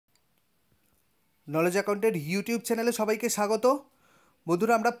Knowledge অ্যাকাউন্টের YouTube চ্যানেলে সবাইকে স্বাগত।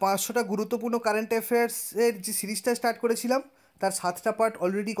 বন্ধুরা, আমরা 500টা গুরুত্বপূর্ণ কারেন্ট অ্যাফেয়ার্সের যে সিরিজটা স্টার্ট করেছিলাম তার 7টা পার্ট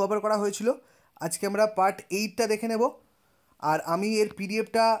অলরেডি কভার করা হয়েছিল। আজকে আমরা পার্ট 8টা দেখে নেব। আর আমি এর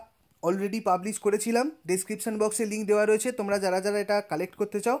পিডিএফটা অলরেডি পাবলিশ করেছিলাম, ডেসক্রিপশন বক্সে লিঙ্ক দেওয়া রয়েছে, তোমরা যারা যারা এটা কালেক্ট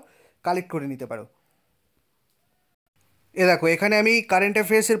করতে চাও কালেক্ট করে নিতে পারো। দেখো, এখানে আমি কারেন্ট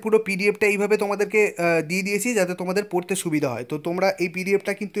অ্যাফেয়ার্সের পুরো পিডিএফটা এইভাবে তোমাদেরকে দিয়ে দিয়েছি যাতে তোমাদের পড়তে সুবিধা হয়। তো তোমরা এই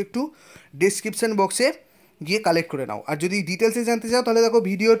পিডিএফটা কিন্তু একটু ডেসক্রিপশন বক্সে গিয়ে কালেক্ট করে নাও। আর যদি ডিটেলসে জানতে চাও তাহলে দেখো,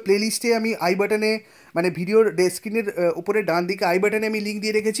 ভিডিওর প্লেলিস্টে আমি আই বাটনে, মানে ভিডিওর স্ক্রিনের উপরে ডান দিকে আই বাটনে আমি লিঙ্ক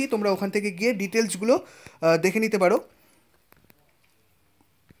দিয়ে রেখেছি, তোমরা ওখান থেকে গিয়ে ডিটেলসগুলো দেখে নিতে পারো।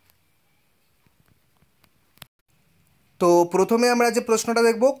 তো প্রথমে আমরা যে প্রশ্নটা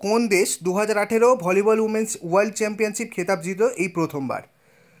দেখব, কোন দেশ 2018 ভলিবল উমেন্স ওয়ার্ল্ড চ্যাম্পিয়নশিপ খেতাব জিতল এই প্রথমবার?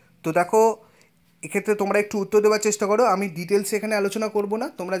 তো দেখো, এক্ষেত্রে তোমরা একটু উত্তর দেওয়ার চেষ্টা করো। আমি ডিটেলস এখানে আলোচনা করব না,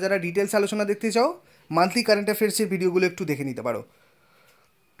 তোমরা যারা ডিটেলস আলোচনা দেখতে চাও মান্থলি কারেন্ট অ্যাফেয়ার্সের ভিডিওগুলো একটু দেখে নিতে পারো।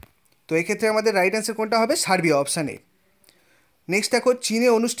 তো এক্ষেত্রে আমাদের রাইট অ্যান্সার কোনটা হবে? Serbia, option A. নেক্সট দেখো, চীনে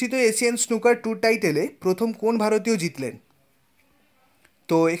অনুষ্ঠিত এশিয়ান স্নুকার ট্যুর টাইটেলে প্রথম কোন ভারতীয় জিতলেন?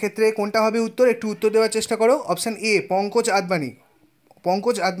 তো এক্ষেত্রে কোনটা হবে উত্তর? একটু উত্তর দেওয়ার চেষ্টা করো। Option A, Pankaj Advani.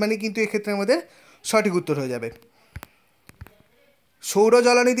 পঙ্কজ আদবানি কিন্তু এক্ষেত্রে আমাদের সঠিক উত্তর হয়ে যাবে। সৌর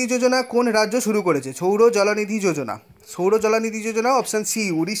জলনিধি যোজনা কোন রাজ্য শুরু করেছে? সৌর জলনিধি যোজনা, সৌর জলনিধি যোজনা, অপশান সি,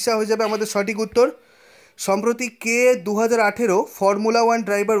 উড়িষ্যা হয়ে যাবে আমাদের সঠিক উত্তর। সম্প্রতি কে 2018 ফর্মুলা 1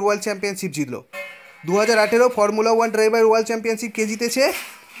 ড্রাইভার ওয়ার্ল্ড চ্যাম্পিয়নশিপ জিতল? 2018 ফর্মুলা 1 ড্রাইভার ওয়ার্ল্ড চ্যাম্পিয়নশিপ কে জিতেছে?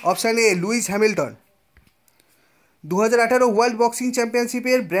 Option A, Lewis Hamilton. 2018 world boxing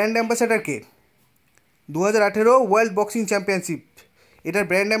চ্যাম্পিয়নশিপের ব্র্যান্ড অ্যাম্বাসাডার কে? 2018 ওয়ার্ল্ড বক্সিং চ্যাম্পিয়নশিপ, এটার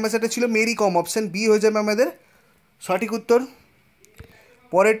ব্র্যান্ড অ্যাম্বাসাডার ছিল মেরি কম। অপশান বি হয়ে যাবে আমাদের সঠিক উত্তর।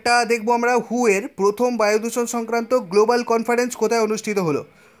 পরেরটা দেখব আমরা, হুয়ের প্রথম বায়ুদূষণ সংক্রান্ত গ্লোবাল কনফারেন্স কোথায় অনুষ্ঠিত হলো?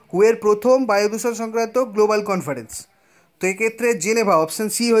 হুয়ের প্রথম বায়ুদূষণ সংক্রান্ত গ্লোবাল কনফারেন্স, তো এক্ষেত্রে জেনেভা, অপশান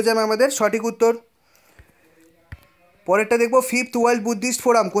সি হয়ে যাবে আমাদের সঠিক উত্তর। পরেরটা দেখব, ফিফথ ওয়ার্ল্ড বুদ্ধিস্ট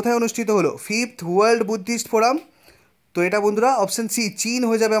ফোরাম কোথায় অনুষ্ঠিত হলো? ফিফথ ওয়ার্ল্ড বুদ্ধিস্ট ফোরাম, তো এটা বন্ধুরা অপশান সি, চীন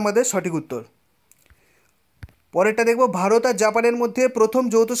হয়ে যাবে আমাদের সঠিক উত্তর। পরেরটা দেখব, ভারত আর জাপানের মধ্যে প্রথম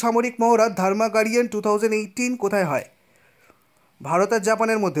যৌথ সামরিক মহড়া ধর্মা গার্ডিয়ান 2018 কোথায় হয়? ভারত আর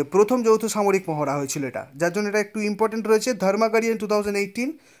জাপানের মধ্যে প্রথম যৌথ সামরিক মহড়া হয়েছিল এটা, যার জন্য এটা একটু ইম্পর্টেন্ট রয়েছে। ধর্মা গার্ডিয়ান 2018,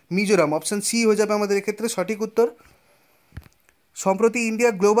 মিজোরাম, অপশান সি হয়ে যাবে আমাদের এক্ষেত্রে সঠিক উত্তর। সম্প্রতি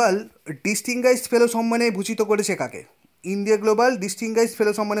ইন্ডিয়া গ্লোবাল ডিস্টিংগাইজড ফেলো সম্মানে ভূষিত করেছে কাকে? ইন্ডিয়া গ্লোবাল ডিস্টিংগাইজড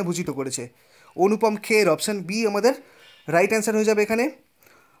ফেলো সম্মানে ভূষিত করেছে অনুপম খের, অপশান বি আমাদের রাইট অ্যান্সার হয়ে যাবে এখানে।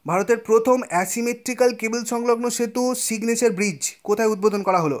 ভারতের প্রথম অ্যাসিমেট্রিক্যাল কেবল সংলগ্ন সেতু সিগনেচার ব্রিজ কোথায় উদ্বোধন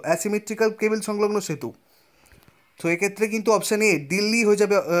করা হলো? অ্যাসিমেট্রিক্যাল কেবল সংলগ্ন সেতু, তো এক্ষেত্রে কিন্তু অপশান এ, দিল্লি হয়ে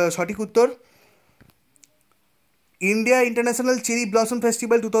যাবে সঠিক উত্তর। India international cherry blossom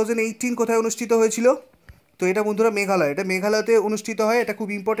festival 2018 কোথায় অনুষ্ঠিত হয়েছিল? তো এটা বন্ধুরা মেঘালয়, এটা মেঘালয়তে অনুষ্ঠিত হয়। এটা খুব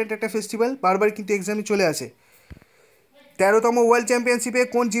ইম্পর্টেন্ট একটা ফেস্টিভ্যাল, বারবার কিন্তু এক্সামে চলে আসে। 13তম ওয়ার্ল্ড চ্যাম্পিয়নশিপে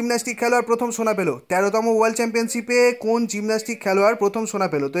কোন জিমন্যাস্টিক খেলোয়াড় প্রথম সোনা পেল? 13তম ওয়ার্ল্ড চ্যাম্পিয়নশিপে কোন জিমন্যাস্টিক খেলোয়াড় প্রথম সোনা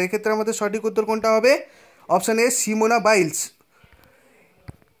পেল? তো এক্ষেত্রে আমাদের সঠিক উত্তর কোনটা হবে? Option A, Simona বাইলস।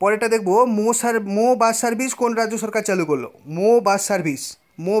 পরেরটা দেখবো, মো বাস সার্ভিস কোন রাজ্য সরকার চালু করলো? মো বাস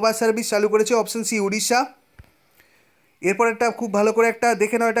সার্ভিস চালু করেছে অপশান সি, উড়িষ্যা। এরপর একটা খুব ভালো করে একটা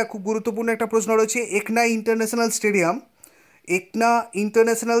দেখে নাও, এটা খুব গুরুত্বপূর্ণ একটা প্রশ্ন রয়েছে। একনা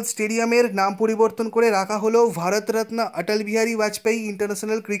ইন্টারন্যাশনাল স্টেডিয়ামের নাম পরিবর্তন করে রাখা হলো Bharat Ratna Atal Bihari Vajpayee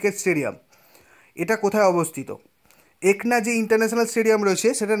international cricket stadium, এটা কোথায় অবস্থিত? একনা যে ইন্টারন্যাশনাল স্টেডিয়াম রয়েছে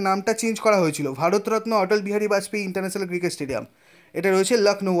সেটার নামটা চেঞ্জ করা হয়েছিল Bharat Ratna Atal Bihari Vajpayee international cricket stadium, এটা রয়েছে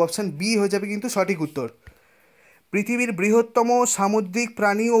লখনৌ, অপশান বি হয়ে যাবে কিন্তু সঠিক উত্তর। পৃথিবীর বৃহত্তম সামুদ্রিক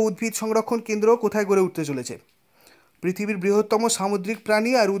প্রাণী ও উদ্ভিদ সংরক্ষণ কেন্দ্র কোথায় গড়ে উঠতে চলেছে? পৃথিবীর বৃহত্তম সামুদ্রিক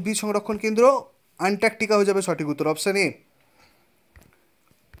প্রাণী আর উদ্ভিদ সংরক্ষণ কেন্দ্র অ্যান্টার্কটিকা হয়ে যাবে সঠিক উত্তর, অপশান এ।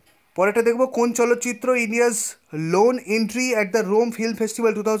 পরেরটা দেখব, কোন চলচ্চিত্র India's loan entry at the Rome film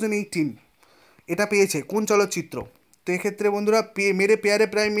festival 2018 এটা পেয়েছে? কোন চলচ্চিত্র? তো এক্ষেত্রে বন্ধুরা, মেরে পেয়ারে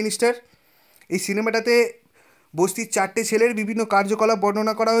প্রাইম মিনিস্টার, এই সিনেমাটাতে বস্তির 4টে ছেলের বিভিন্ন কার্যকলাপ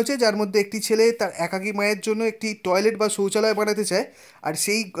বর্ণনা করা হয়েছে, যার মধ্যে একটি ছেলে তার একাকী মায়ের জন্য একটি টয়লেট বা শৌচালয় বানাতে চায়, আর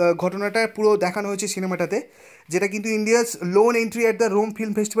সেই ঘটনাটা পুরো দেখানো হয়েছে সিনেমাটাতে, যেটা কিন্তু India's loan entry at the Rome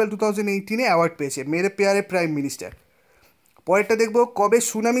film festival 2018 award পেয়েছে, মেরে পেয়ারে প্রাইম মিনিস্টার। পরেরটা দেখব, কবে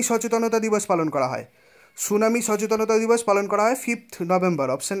সুনামি সচেতনতা দিবস পালন করা হয়? সুনামি সচেতনতা দিবস পালন করা হয় 5 নভেম্বর,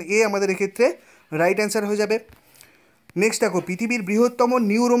 অপশান এ আমাদের এক্ষেত্রে রাইট অ্যান্সার হয়ে যাবে। নেক্সট দেখো, পৃথিবীর বৃহত্তম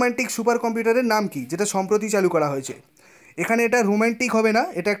নিউ রোম্যান্টিক সুপার কম্পিউটারের নাম কি, যেটা সম্প্রতি চালু করা হয়েছে? এখানে এটা রোম্যান্টিক হবে না,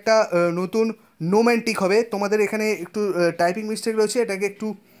 এটা একটা নতুন নোম্যান্টিক হবে। তোমাদের এখানে একটু টাইপিং মিস্টেক রয়েছে, এটাকে একটু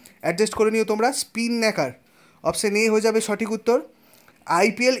অ্যাডজাস্ট করে নিও তোমরা। স্পিন ন্যাকার, অপশান এ হয়ে যাবে সঠিক উত্তর।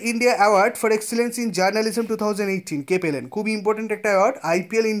 IPL India award for excellence in journalism 2018 কে পেলেন? খুব ইম্পর্টেন্ট একটা award,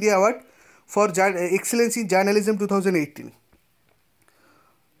 IPL India award for excellence in journalism 2018।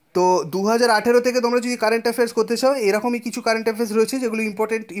 তো 2018 থেকে তোমরা যদি কারেন্ট অ্যাফেয়ার্স করতে চাও, এরকমই কিছু কারেন্ট অ্যাফেয়ার্স রয়েছে যেগুলো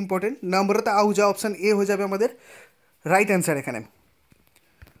ইম্পর্টেন্ট। নম্রতা আহুজা অপশান এ হয়ে যাবে আমাদের রাইট অ্যান্সার এখানে।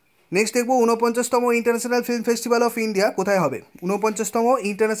 নেক্সট দেখবো 49তম international film festival of India কোথায় হবে? 49তম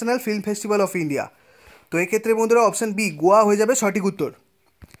international film festival of India. তো এক্ষেত্রে বন্ধুরা অপশান বি গোয়া হয়ে যাবে সঠিক উত্তর।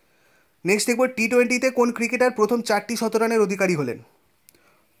 নেক্সট দেখবো টি-20তে কোন ক্রিকেটার প্রথম 4টি শতরানের অধিকারী হলেন?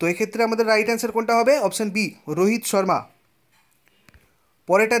 তো এক্ষেত্রে আমাদের রাইট অ্যান্সার কোনটা হবে? Option B Rohit Sharma.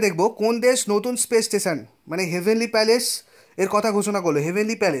 পরেরটা দেখবো কোন দেশ নতুন স্পেস স্টেশন মানে হেভেনলি প্যালেস এর কথা ঘোষণা করলো?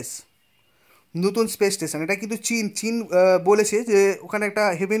 হেভেনলি প্যালেস নতুন স্পেস স্টেশন, এটা কিন্তু চীন বলেছে যে ওখানে একটা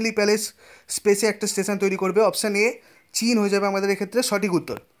হেভেনলি প্যালেস স্পেসে একটা স্টেশন তৈরি করবে। অপশান এ চীন হয়ে যাবে আমাদের এক্ষেত্রে সঠিক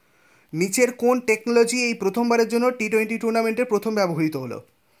উত্তর। নিচের কোন টেকনোলজি এই প্রথমবারের জন্য টি-20 টুর্নামেন্টের প্রথম ব্যবহৃত হলো?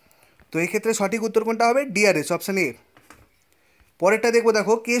 তো এক্ষেত্রে সঠিক উত্তর কোনটা হবে? DRS option A. পরেরটা দেখবো,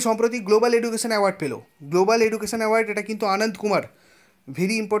 দেখো কে সম্প্রতি গ্লোবাল এডুকেশন অ্যাওয়ার্ড পেলো? গ্লোবাল এডুকেশন অ্যাওয়ার্ড এটা কিন্তু আনন্দ কুমার।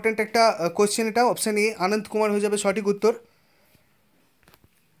 ভেরি ইম্পর্ট্যান্ট একটা কোশ্চেন এটা। অপশান এ আনন্দ কুমার হয়ে যাবে সঠিক উত্তর।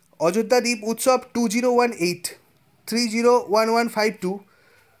 অযোধ্যা দ্বীপ উৎসব 2018 301152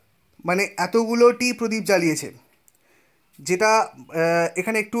 মানে এতগুলোটি প্রদীপ জ্বালিয়েছে, যেটা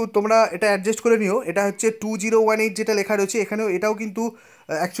এখানে একটু তোমরা এটা অ্যাডজাস্ট করে নিও। এটা হচ্ছে 2018 যেটা লেখা রয়েছে এখানেও, এটাও কিন্তু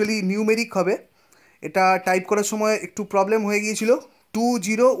অ্যাকচুয়ালি নিউমেরিক হবে। এটা টাইপ করার সময় একটু প্রবলেম হয়ে গিয়েছিল।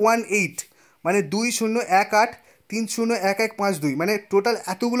 2018 মানে 2018301152 মানে টোটাল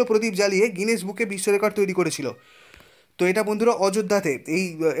এতগুলো প্রদীপ জ্বালিয়ে গিনেস বুকে বিশ্ব রেকর্ড তৈরি করেছিল। তো এটা বন্ধুরা অযোধ্যাতে,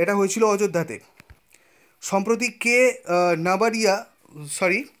 এটা হয়েছিল অযোধ্যাতে। সম্প্রতি কে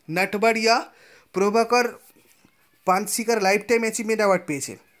নাটবারিয়া Prabhakar পানসিকার life time achievement award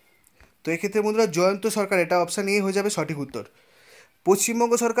পেয়েছে? তো এক্ষেত্রে বন্ধুরা জয়ন্ত সরকার, এটা অপশান এ হয়ে যাবে সঠিক উত্তর।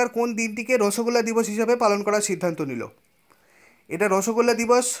 পশ্চিমবঙ্গ সরকার কোন দিনটিকে রসগোল্লা দিবস হিসাবে পালন করার সিদ্ধান্ত নিল? এটা রসগোল্লা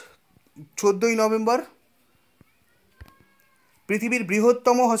দিবস 14ই নভেম্বর। পৃথিবীর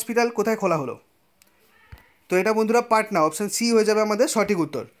বৃহত্তম হসপিটাল কোথায় খোলা হলো? তো এটা বন্ধুরা পাটনা, অপশান সি হয়ে যাবে আমাদের সঠিক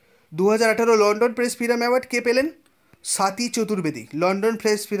উত্তর। 2018 লন্ডন প্রেস ফ্রিডম অ্যাওয়ার্ড কে পেলেন? Swati Chaturvedi, London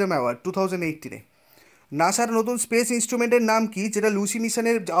press freedom award 2018-এ। নাসার নতুন স্পেস ইনস্ট্রুমেন্টের নাম কি, যেটা লুসি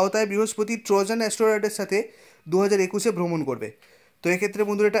মিশনের আওতায় বৃহস্পতি ট্রোজান অ্যাস্ট্রয়েডের সাথে 2021-এ ভ্রমণ করবে? তো এক্ষেত্রে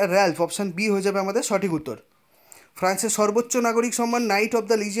বন্ধুরা এটা র্যালফ, অপশান বি হয়ে যাবে আমাদের সঠিক উত্তর। ফ্রান্সের সর্বোচ্চ নাগরিক সম্মান night of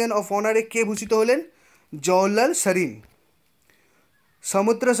the legion of অনারে কে ভূষিত হলেন? জওহরলাল সরিন।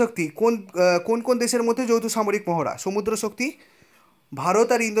 সমুদ্র শক্তি কোন কোন দেশের মধ্যে যৌথ সামরিক মহড়া? সমুদ্র শক্তি ভারত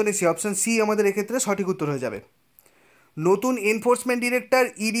আর ইন্দোনেশিয়া, অপশান সি আমাদের এক্ষেত্রে সঠিক উত্তর হয়ে যাবে। নতুন এনফোর্সমেন্ট ডিরেক্টর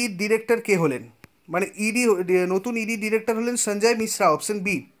ইডির ডিরেক্টর কে হলেন? মানে নতুন ইডি ডিরেক্টর হলেন সঞ্জয় মিশ্রা, অপশান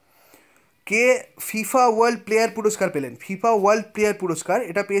বি। কে ফিফা ওয়ার্ল্ড প্লেয়ার পুরস্কার পেলেন? ফিফা ওয়ার্ল্ড প্লেয়ার পুরস্কার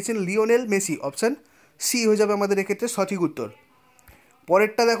এটা পেয়েছেন লিওনেল মেসি, অপশান সি হয়ে যাবে আমাদের এক্ষেত্রে সঠিক উত্তর।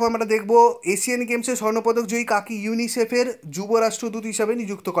 পরেরটা দেখো, আমরা দেখব এশিয়ান গেমসে স্বর্ণপদক জয়ী কাকে ইউনিসেফের যুব রাষ্ট্রদূত হিসাবে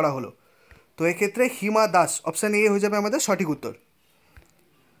নিযুক্ত করা হলো? তো এক্ষেত্রে হিমা দাস, অপশান এ হয়ে যাবে আমাদের সঠিক উত্তর।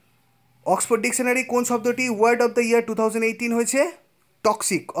 অক্সফোর্ড ডিকশনারি কোন শব্দটি ওয়ার্ড অফ দ্য ইয়ার 2018 হয়েছে?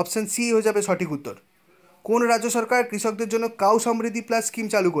 টক্সিক, অপশান সি হয়ে যাবে সঠিক উত্তর। কোন রাজ্য সরকার কৃষকদের জন্য কাউ সমৃদ্ধি প্লাস স্কিম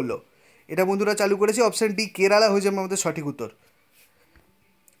চালু করলো? এটা বন্ধুরা চালু করেছে, অপশান ডি কেরালা হয়ে যাবে আমাদের সঠিক উত্তর।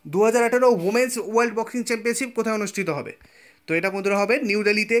 2018 উমেন্স ওয়ার্ল্ড বক্সিং চ্যাম্পিয়নশিপ কোথায় অনুষ্ঠিত হবে? তো এটা বন্ধুরা হবে নিউ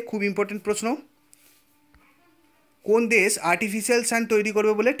দিল্লিতে। খুব ইম্পর্টেন্ট প্রশ্ন। কোন দেশ আর্টিফিশিয়াল সান তৈরি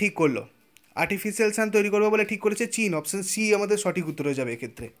করবে বলে ঠিক করলো? আর্টিফিশিয়াল সান তৈরি করবে বলে ঠিক করেছে চীন, অপশান সি আমাদের সঠিক উত্তর হয়ে যাবে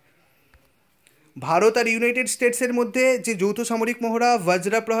এক্ষেত্রে। ভারত আর ইউনাইটেড স্টেটসের মধ্যে যে যৌথ সামরিক মহড়া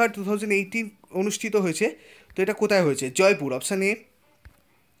বজ্রা প্রহার 2018 অনুষ্ঠিত হয়েছে, তো এটা কোথায় হয়েছে? Jaipur, option A.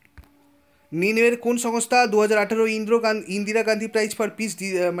 নিউইয়র্কের কোন সংস্থা 2018 Indira Gandhi prize for piece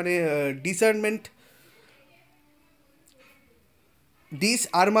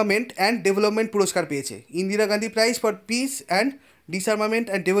disarmament and development পুরস্কার পেয়েছে? Indira Gandhi prize for piece and disarmament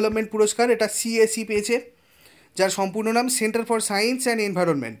and development পুরস্কার এটা সিএসি পেয়েছে, যার সম্পূর্ণ নাম centre for science and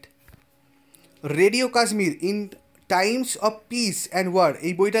environment. Radio Kashmir in Times of piece and war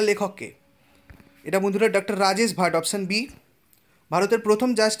এই বইটার লেখককে? এটা বন্ধুরা doctor Rajesh Bhatt, option B. ভারতের প্রথম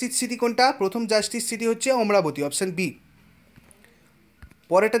জাস্টিস সিটি কোনটা? প্রথম জাস্টিস সিটি হচ্ছে অমরাবতী, অপশান বি।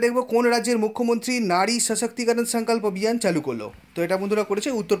 পরেরটা দেখবো কোন রাজ্যের মুখ্যমন্ত্রী নারী সশক্তিকরণ সংকল্প অভিযান চালু করলো? তো এটা বন্ধুরা করেছে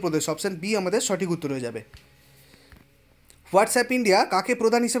উত্তরপ্রদেশ, অপশান বি আমাদের সঠিক উত্তর হয়ে যাবে। হোয়াটসঅ্যাপ ইন্ডিয়া কাকে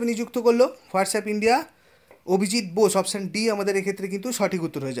প্রধান হিসেবে নিযুক্ত করলো? WhatsApp India Abhijit Bose, option D আমাদের এক্ষেত্রে কিন্তু সঠিক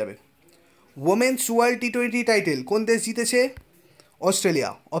উত্তর হয়ে যাবে। ওমেন্স ওয়ার্ল্ড টি-20 টাইটেল কোন দেশ জিতেছে? Australia,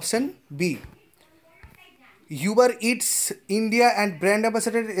 option B. Uber it's India and brand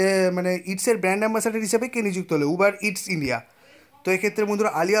ambassador ইটসের brand ambassador হিসেবে কে নিযুক্ত হলো? উবার ইটস ইন্ডিয়া, তো এক্ষেত্রে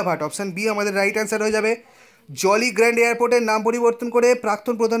বন্ধুরা আলিয়া ভাট, অপশান বি আমাদের রাইট অ্যান্সার হয়ে যাবে। জলি গ্র্যান্ড এয়ারপোর্টের নাম পরিবর্তন করে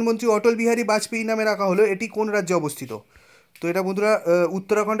প্রাক্তন প্রধানমন্ত্রী অটল বিহারী বাজপেয়ী নামে রাখা হলো, এটি কোন রাজ্যে অবস্থিত? তো এটা বন্ধুরা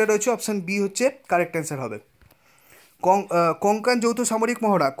উত্তরাখণ্ডে রয়েছে, অপশান বি হচ্ছে কারেক্ট অ্যান্সার হবে। কঙ্কান যৌথ সামরিক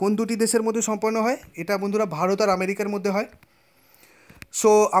মহড়া কোন দুটি দেশের মধ্যে সম্পন্ন হয়? এটা বন্ধুরা ভারত আর আমেরিকার মধ্যে হয়।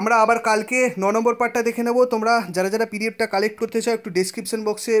 সো আমরা আবার কালকে 9 নম্বর পার্টটা দেখে নেবো। তোমরা যারা যারা পিডিএফটা কালেক্ট করতে চাও একটু ডেসক্রিপশন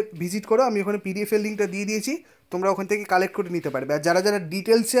বক্সে ভিজিট করো, আমি ওখানে পিডিএফের লিঙ্কটা দিয়ে দিয়েছি, তোমরা ওখান থেকে কালেক্ট করে নিতে পারবে। আর যারা যারা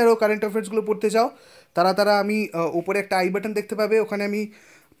ডিটেলসে আরও কারেন্ট অ্যাফেয়ার্সগুলো পড়তে চাও তারা আমি উপরে একটা আই বাটন দেখতে পাবে, ওখানে আমি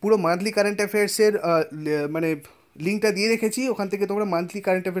পুরো মান্থলি কারেন্ট অ্যাফেয়ার্সের মানে লিঙ্কটা দিয়ে রেখেছি, ওখান থেকে তোমরা মান্থলি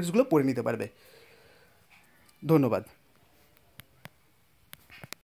কারেন্ট অ্যাফেয়ার্সগুলো পড়ে নিতে পারবে। ধন্যবাদ।